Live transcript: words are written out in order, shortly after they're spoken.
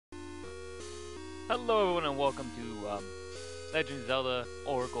Hello everyone and welcome to Legend of Zelda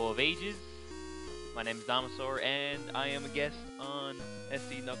Oracle of Ages. My name is Damisaur and I am a guest on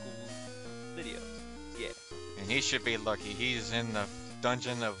SD Knuckles' video. Yeah. And he should be lucky. He's in the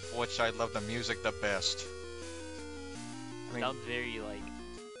dungeon of which I love the music the best. I mean, Sounds very like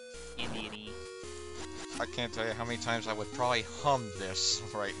Indian-y. I can't tell you how many times I would probably hum this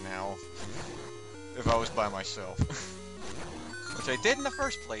right now if I was by myself. Which I did in the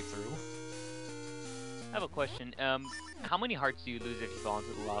first playthrough. I have a question. How many hearts do you lose if you fall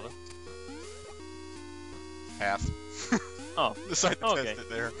into the lava? Half. Oh. Decided to Okay. test it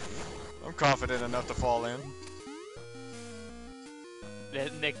there. I'm confident enough to fall in.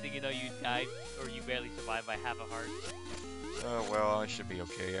 The next thing you know, you died or you barely survived by half a heart. Well, I should be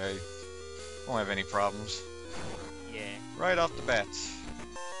okay. I won't have any problems. Yeah. Right off the bat.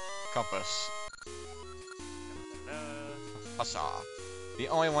 Compass. Hussa. The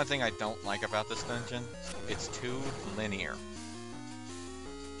only one thing I don't like about this dungeon, it's too linear.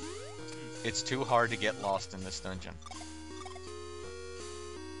 It's too hard to get lost in this dungeon.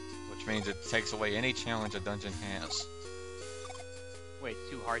 Which means it takes away any challenge a dungeon has. Wait,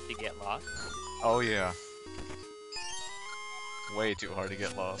 it's too hard to get lost? Oh yeah. Way too hard to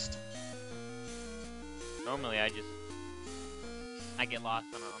get lost. Normally I get lost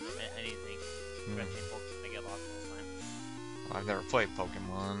on anything. Especially in Pokemon, I get lost all the time. I've never played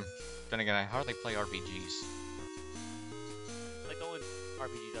Pokemon. Then again, I hardly play RPGs. Like the only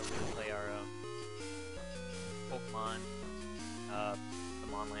RPGs I really play are Pokemon,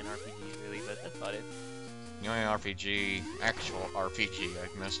 some online RPGs really, but that's about it. The only actual RPG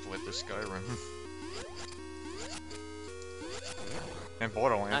I've messed with is Skyrim. And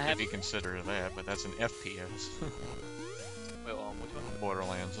Borderlands could be considered that, but that's an FPS. Wait, which one?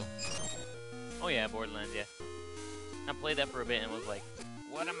 Borderlands. Oh yeah, Borderlands, yeah. I played that for a bit and was like,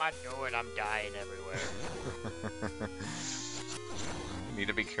 what am I doing? I'm dying everywhere. You need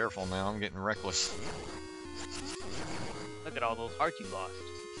to be careful now, I'm getting reckless. Look at all those hearts you lost.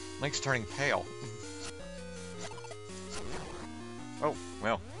 Link's turning pale. Oh,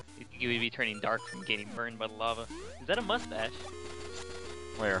 well. You think he would be turning dark from getting burned by the lava? Is that a mustache?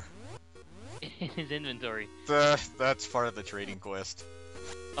 Where? In his inventory. That's part of the trading quest.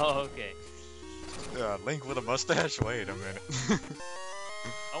 Oh, okay. Link with a mustache? Wait a minute.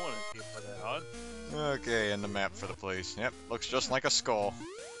 I want to see it for that on. Okay, and the map for the place. Yep, looks just like a skull.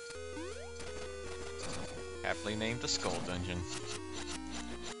 Aptly named the Skull Dungeon.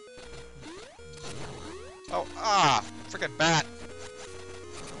 Oh, frickin' bat!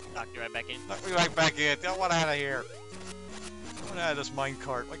 Knocked you right back in. Knock me right back in. I want out of here. I want out of this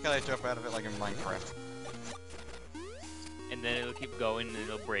minecart. Why can't I jump out of it like in Minecraft? And then it'll keep going and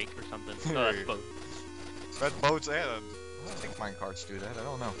it'll break or something. Oh, that's both. That boat's I don't think minecarts do that. I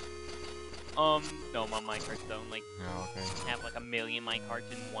don't know. No, my minecarts don't. Like, Oh, okay. have like a million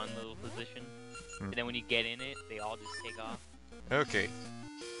minecarts in one little position. And then when you get in it, they all just take off. Okay.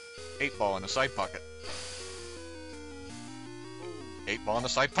 8-ball in the side pocket. 8-ball in the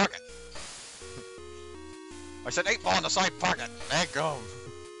side pocket. I said 8-ball in the side pocket. Daggum.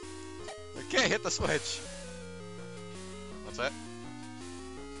 I can't hit the switch. What's that?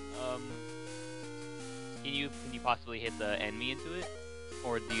 Can you possibly hit the enemy into it,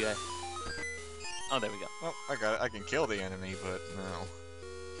 or do you? Oh, there we go. Well, I got it. I can kill the enemy, but no.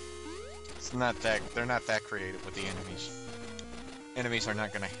 It's not that. They're not that creative with the enemies. Enemies are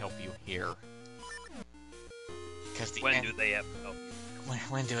not gonna help you here. Because the When do they ever help you?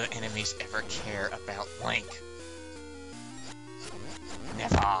 When do enemies ever care about Link?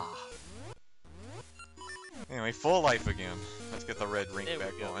 Never. Anyway, full life again. Let's get the red ring There we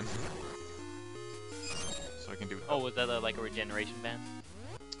back go. on. So I can do. Oh, was that like a regeneration band?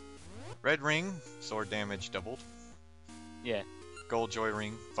 Red ring, sword damage doubled. Yeah. Gold joy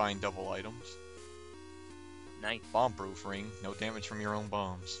ring, find double items. Nice. Bomb proof ring, no damage from your own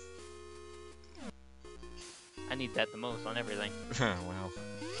bombs. I need that the most on everything. Well,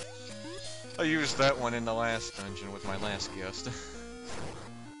 I used that one in the last dungeon with my last guest.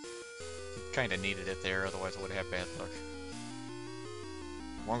 Kinda needed it there, otherwise I would have bad luck.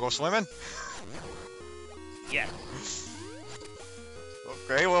 Wanna go swimming? Yes.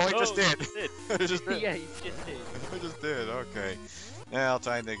 Okay, well I just did. You did. I just did. Yeah, you just did. I just did, okay. Now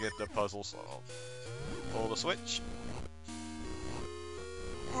time to get the puzzle solved. Pull the switch.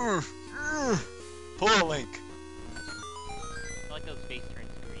 Pull a Link. I like those face turn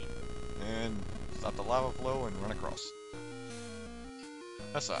screen. And stop the lava flow and run across.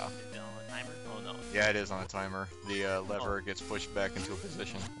 That's Is it on a timer? Oh no. Yeah, it is on a timer. The lever gets pushed back into a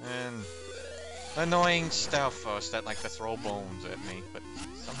position. And annoying stuff that like to throw bones at me, but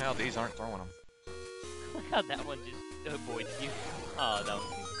somehow these aren't throwing them. Look how that one just avoided you. Oh, that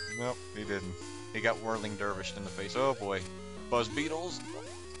one. Nope, he didn't. He got whirling dervished in the face. Oh boy. Buzz beetles.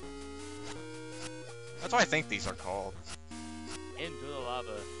 That's what I think these are called. Into the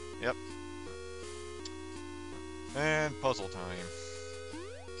lava. Yep. And puzzle time.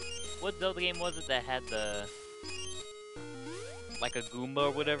 What Zelda game was it that had the like a Goomba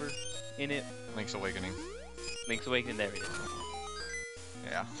or whatever in it? Link's Awakening. Link's Awakening. There it is.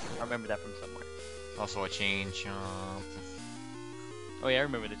 Yeah. I remember that from somewhere. Also a chain chomp. Oh yeah, I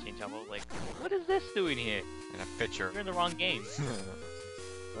remember the chain chomp. I was like, what is this doing here? And a pitcher. You're in the wrong game.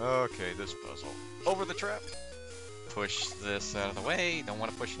 Okay, this puzzle. Over the trap. Push this out of the way. Don't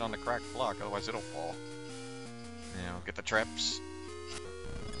want to push it on the cracked block, otherwise it'll fall. Now, get the traps.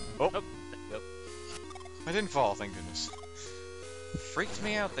 Oh! Yep. I didn't fall, thank goodness. Freaked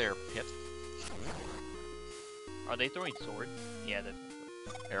me out there, Pit. Are they throwing swords? Yeah, they're...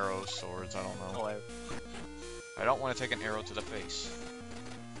 Arrows, swords, I don't know. Oh, I don't want to take an arrow to the face.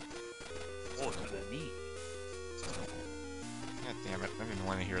 Oh, to the knee. God damn it, I didn't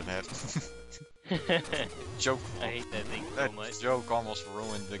want to hear that. Joke. I hate that thing so That much. joke almost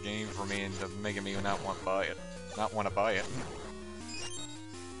ruined the game for me into making me not want to buy it. Not want to buy it.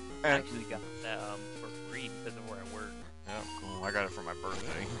 I And actually got that for free because of where I work. yeah, cool. I got it for my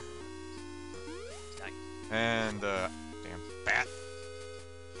birthday. Nice. And damn bat.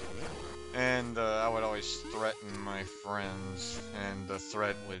 And I would always threaten my friends, and the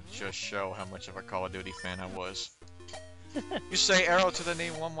threat would just show how much of a Call of Duty fan I was. You say arrow to the knee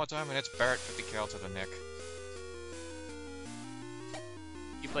one more time, and it's Barrett 50 cal to the neck.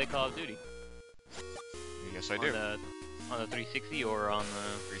 You play Call of Duty? Yes, I do. On the 360 or on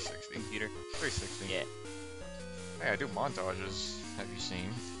the 360. computer? 360. Yeah. Hey, I do montages. Have you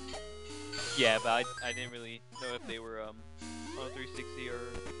seen? Yeah, but I didn't really know if they were on 360 or on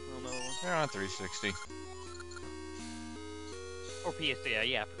another one. They're on 360. Or PS3.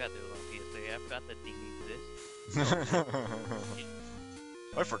 Yeah, I forgot they were on PS3. I forgot that thing exists.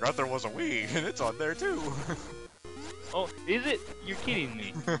 I forgot there was a Wii, and it's on there too. Oh, is it? You're kidding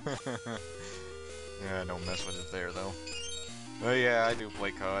me. Yeah, don't mess with it there though. But yeah, I do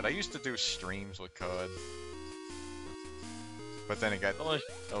play COD. I used to do streams with COD. But then it got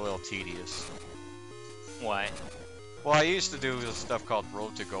a little tedious. Why? Well, I used to do this stuff called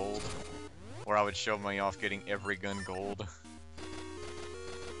Road to Gold, where I would show me off getting every gun gold.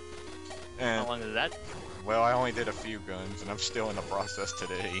 And, How long is that? well, I only did a few guns, and I'm still in the process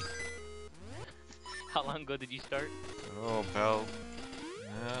today. How long ago did you start? Oh, about,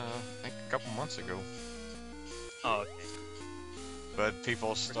 I think a couple months ago. Oh, okay. But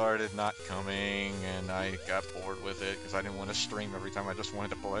people started not coming, and I got bored with it because I didn't want to stream every time. I just wanted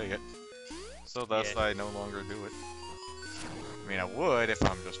to play it. So thus, Yeah. I no longer do it. I mean, I would if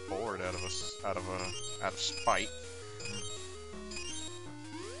I'm just bored out of spite.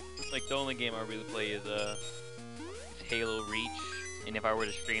 Like the only game I really play is Halo Reach, and if I were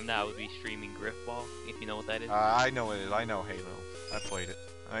to stream that, I would be streaming Griffball. If you know what that is. I know it is. I know Halo. I played it.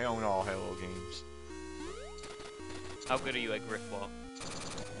 I own all Halo games. How good are you at Griffball?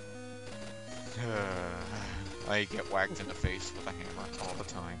 I get whacked in the face with a hammer all the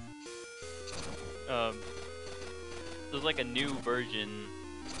time. There's like a new version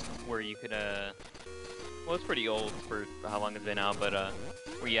where you could well, it's pretty old for how long it's been out, but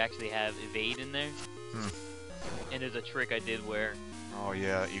where you actually have evade in there. And there's a trick I did where Oh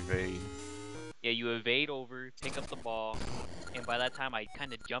yeah, evade. yeah, you evade over, pick up the ball, and by that time I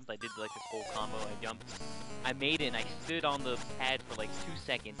kind of jumped. I did like this whole combo. I jumped, I made it, and I stood on the pad for like 2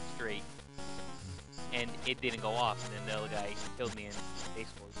 seconds straight, and it didn't go off. And then the other guy killed me, and they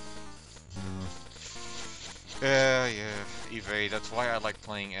scored. Yeah, evade. That's why I like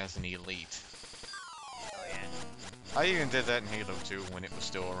playing as an elite. Oh yeah. I even did that in Halo 2 when it was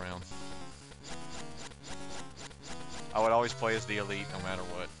still around. I would always play as the elite no matter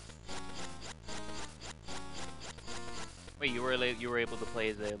what. Wait, you were able to play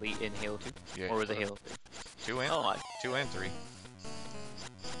as the elite in Halo 2, Yeah. or was it Halo 3? 2 and Oh, 2 and 3.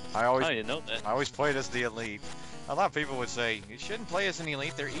 I didn't know that. I always played as the elite. A lot of people would say, you shouldn't play as an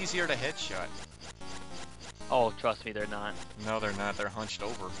elite, they're easier to headshot. Oh, trust me, they're not. No, they're not, they're hunched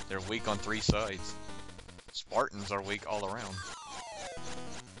over. They're weak on 3 sides. Spartans are weak all around.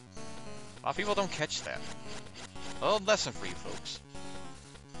 A lot of people don't catch that. Well, lesson for you folks.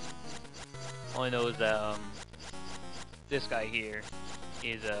 All I know is that this guy here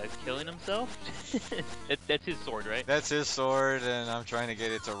is killing himself. That's his sword, right? That's his sword, and I'm trying to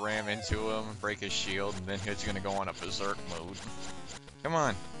get it to ram into him, break his shield, and then he's gonna go on a berserk mode. Come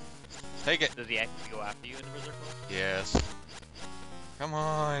on. Take it. Does he actually go after you in the berserk mode? Yes. Come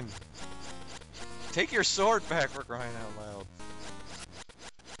on. Take your sword back for crying out loud.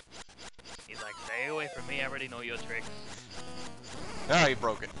 He's like, stay away from me. I already know your tricks. Oh, he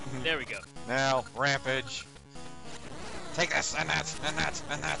broke it. There we go. Now, rampage. Take this, and that, and that,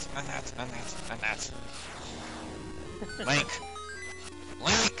 and that, and that, and that, and that. Link!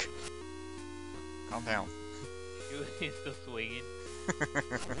 Link! Calm down. He's still swinging.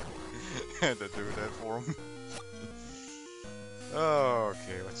 Had to do that for him.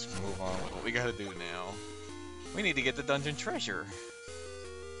 Okay, let's move on with what we gotta do now. We need to get the dungeon treasure.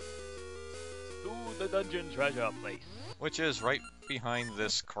 To the dungeon treasure place. Which is right behind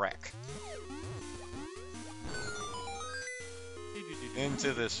this crack.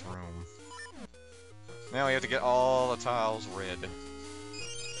 Into this room. Now we have to get all the tiles red. Let's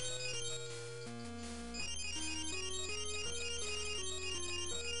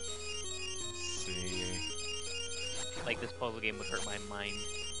see. Like, this puzzle game would hurt my mind.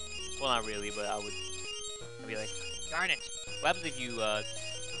 Well, not really, but I'd be like, darn it. What happens if you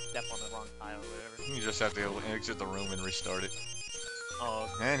step on the wrong tile or whatever? You just have to exit the room and restart it. Oh.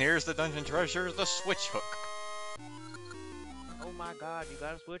 And here's the dungeon treasure, the switch hook. Oh my god, you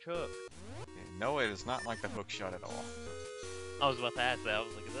got a switch hook. And no, it is not like the hook shot at all. I was about to ask that. I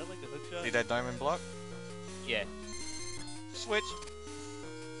was like, is that like a hook shot? See that diamond block? Yeah. Switch.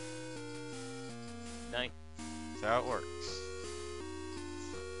 Nice. That's how it works.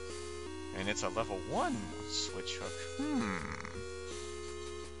 And it's a level 1 switch hook.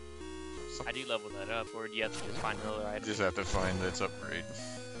 How do you level that up, or do you have to just find another item? Just have to find its upgrade.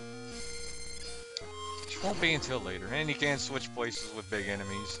 Which won't be until later. And you can switch places with big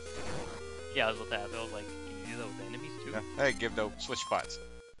enemies. Yeah, I was about to ask. I was like, can you do that with enemies too? Yeah. Hey, Gibdo, switch spots.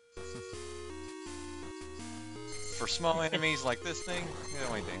 For small enemies like this thing, it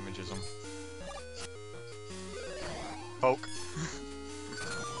only damages them. Poke.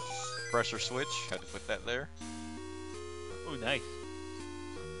 Pressure switch, had to put that there. Oh, nice.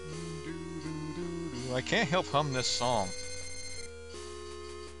 I can't help hum this song.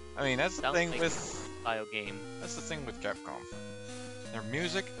 I mean, that's the Sounds thing like with... style game. That's the thing with Capcom. Their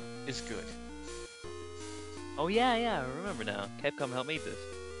music is good. Oh yeah, I remember now. Capcom helped make this.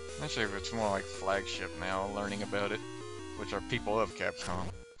 Actually, it's more like Flagship now, learning about it. Which are people of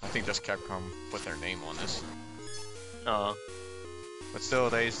Capcom. I think just Capcom put their name on this. Oh. But still,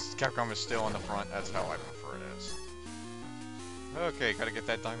 Capcom is still on the front. That's how I prefer it as. Okay, gotta get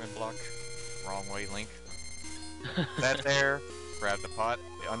that diamond block. Wrong way, Link. That there. Grab the pot.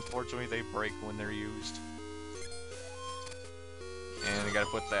 Unfortunately, they break when they're used. And you gotta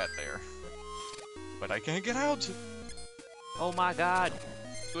put that there. But I can't get out! Oh my god!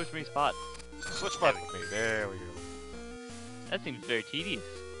 Switch me spot. Switch spot with me. There we go. That seems very tedious.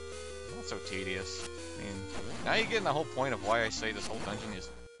 Not so tedious. I mean, now you're getting the whole point of why I say this whole dungeon is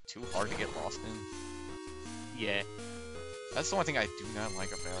too hard to get lost in. Yeah. That's the one thing I do not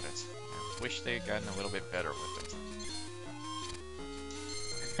like about it. I wish they had gotten a little bit better with it.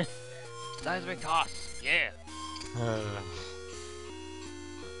 Seismic toss! Yeah!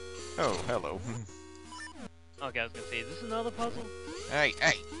 Oh, hello. Okay, I was gonna say, is this another puzzle? Hey,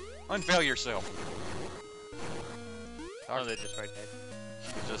 unveil yourself. Oh, they're just right there.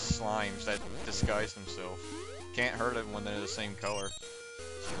 Just slimes that disguise themselves. Can't hurt them when they're the same color.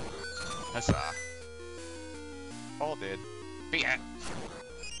 Huzzah. All dead. Pea-hat!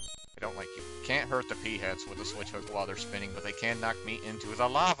 I don't like you. Can't hurt the pea-hats with a switch hook while they're spinning, but they can knock me into the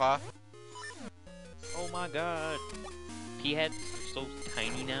lava! Oh my god. P-heads are so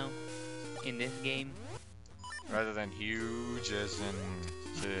tiny now in this game. Rather than huge as in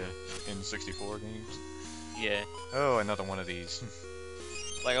the N64 games. Yeah. Oh, another one of these.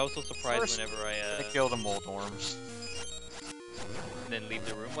 Like, I was so surprised First, whenever I kill the mold worms. and then leave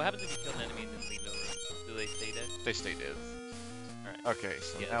the room. What happens if you kill an enemy and then leave the room? Do they stay dead? They stay dead. Alright. Okay,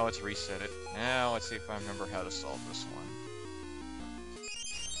 so Yeah. now let's reset it. Now let's see if I remember how to solve this one.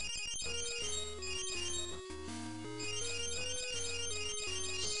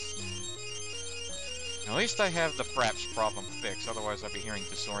 At least I have the Fraps problem fixed, otherwise I'd be hearing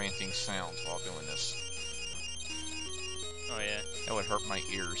disorienting sounds while doing this. Oh yeah. That would hurt my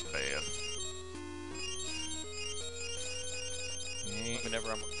ears bad.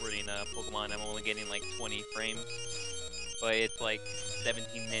 Whenever I'm recording Pokemon, I'm only getting like 20 frames. But it's like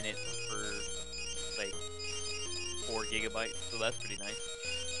 17 minutes for like 4 gigabytes, so that's pretty nice.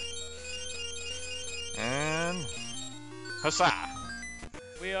 And... huzzah!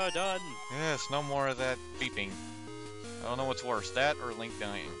 We are done! Yes, no more of that beeping. I don't know what's worse, that or Link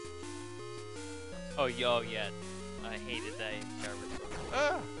dying. Oh, yeah. I hated that in Skyward.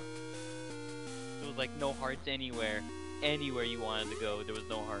 Ah! There was like no hearts anywhere. Anywhere you wanted to go, there was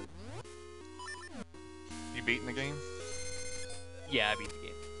no hearts. You beaten the game? Yeah, I beat the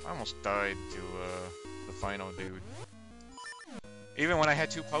game. I almost died to the final dude. Even when I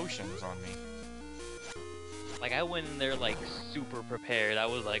had 2 potions on me. Like, I went in there, like, super prepared. I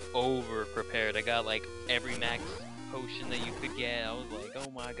was, like, over prepared. I got, like, every max potion that you could get. I was like,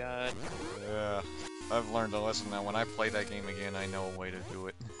 oh my god. Yeah, I've learned a lesson now. When I play that game again, I know a way to do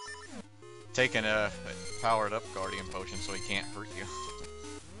it. Taking a powered up Guardian potion so he can't hurt you.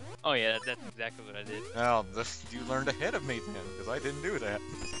 Oh yeah, that's exactly what I did. Well, you learned ahead of me then, because I didn't do that.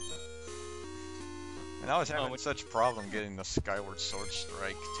 And I was having such problem getting the Skyward Sword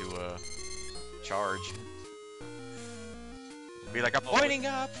Strike to charge. Be like, I'm pointing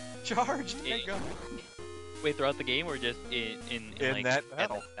up! Charge! There you go. Wait, throughout the game or just in like, that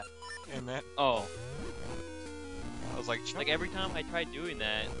battle? In that. Oh. I was like, like every time I tried doing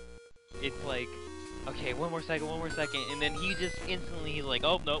that, it's like, okay, one more second, and then he just instantly, he's like,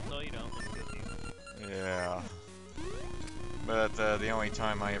 oh, nope, no, you don't. Yeah. But the only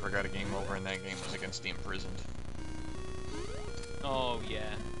time I ever got a game over in that game was against the Imprisoned. Oh,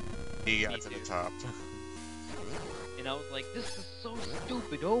 yeah. He got to the top. And I was like, this is so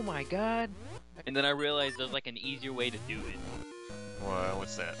stupid, oh my god. And then I realized there's like an easier way to do it. Well,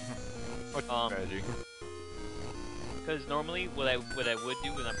 what's that? What's the strategy? Because normally, what I would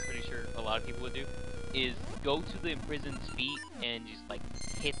do, and I'm pretty sure a lot of people would do, is go to the Imprised's feet and just like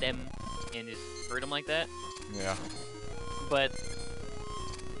hit them and just hurt them like that. Yeah. But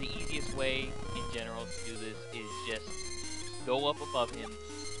the easiest way in general to do this is just go up above him,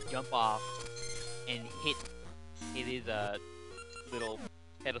 jump off, and hit his little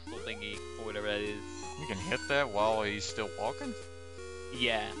pedestal thingy or whatever that is. You can hit that while he's still walking?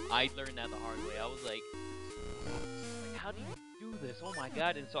 Yeah, I learned that the hard way. I was like, how do you do this? Oh my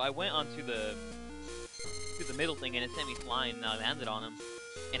god! And so I went onto the middle thing, and it sent me flying, and I landed on him,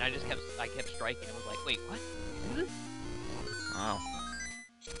 and I kept striking. I was like, wait, what? You do this? Wow.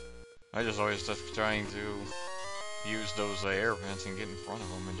 I just always just trying to use those air vents and get in front of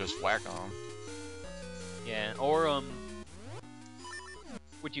them and just whack on them. Yeah, or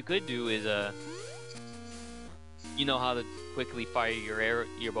what you could do is you know how to quickly fire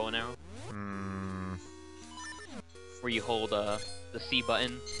your bow and arrow? Where you hold the C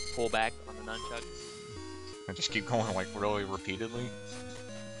button, pull back on the nunchuck. And just keep going like really repeatedly?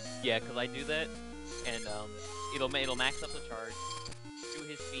 Yeah, cause I do that, and it'll max up the charge, do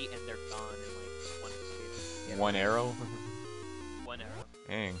his feet, and they're gone in like 1 second. One arrow? One arrow.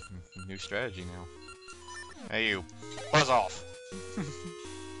 Dang, new strategy now. Hey you, buzz off!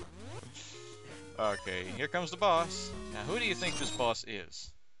 Okay, here comes the boss. Now who do you think this boss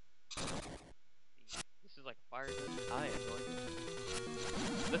is? This is like a fire eye,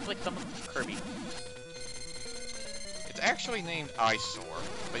 looks like someone from Kirby. It's actually named Eyesore,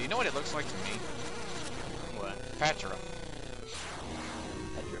 but you know what it looks like to me? What? Patra.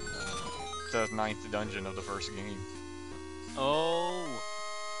 The 9th dungeon of the first game. Oh!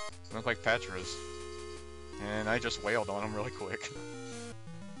 Look like Patra's. And I just wailed on him really quick.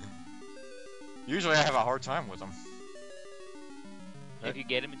 Usually I have a hard time with them. If you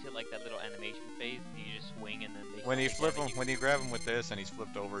get him into like that little animation phase, you just swing and then they when you grab him with this and he's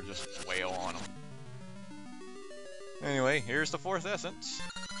flipped over, just wail on him. Anyway, here's the 4th essence.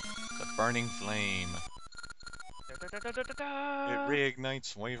 The Burning Flame. It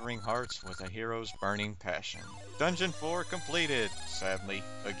reignites wavering hearts with a hero's burning passion. Dungeon 4 completed, sadly,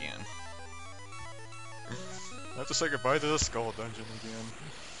 again. I have to say goodbye to the Skull Dungeon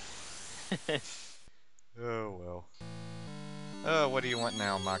again. Oh well. Oh, what do you want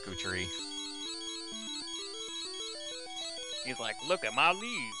now, Maku Tree? He's like, look at my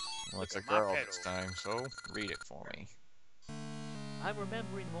leaves. Well, it's a girl this time, so read it for me. I'm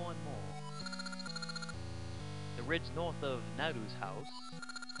remembering more and more. The ridge north of Naru's house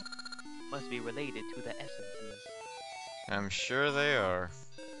must be related to the essences. I'm sure they are.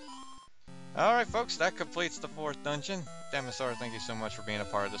 Alright folks, that completes the 4th dungeon. Damisaur, thank you so much for being a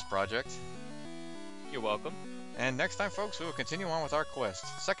part of this project. You're welcome. And next time folks, we will continue on with our quest.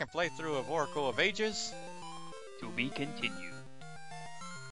 2nd playthrough of Oracle of Ages. To be continued.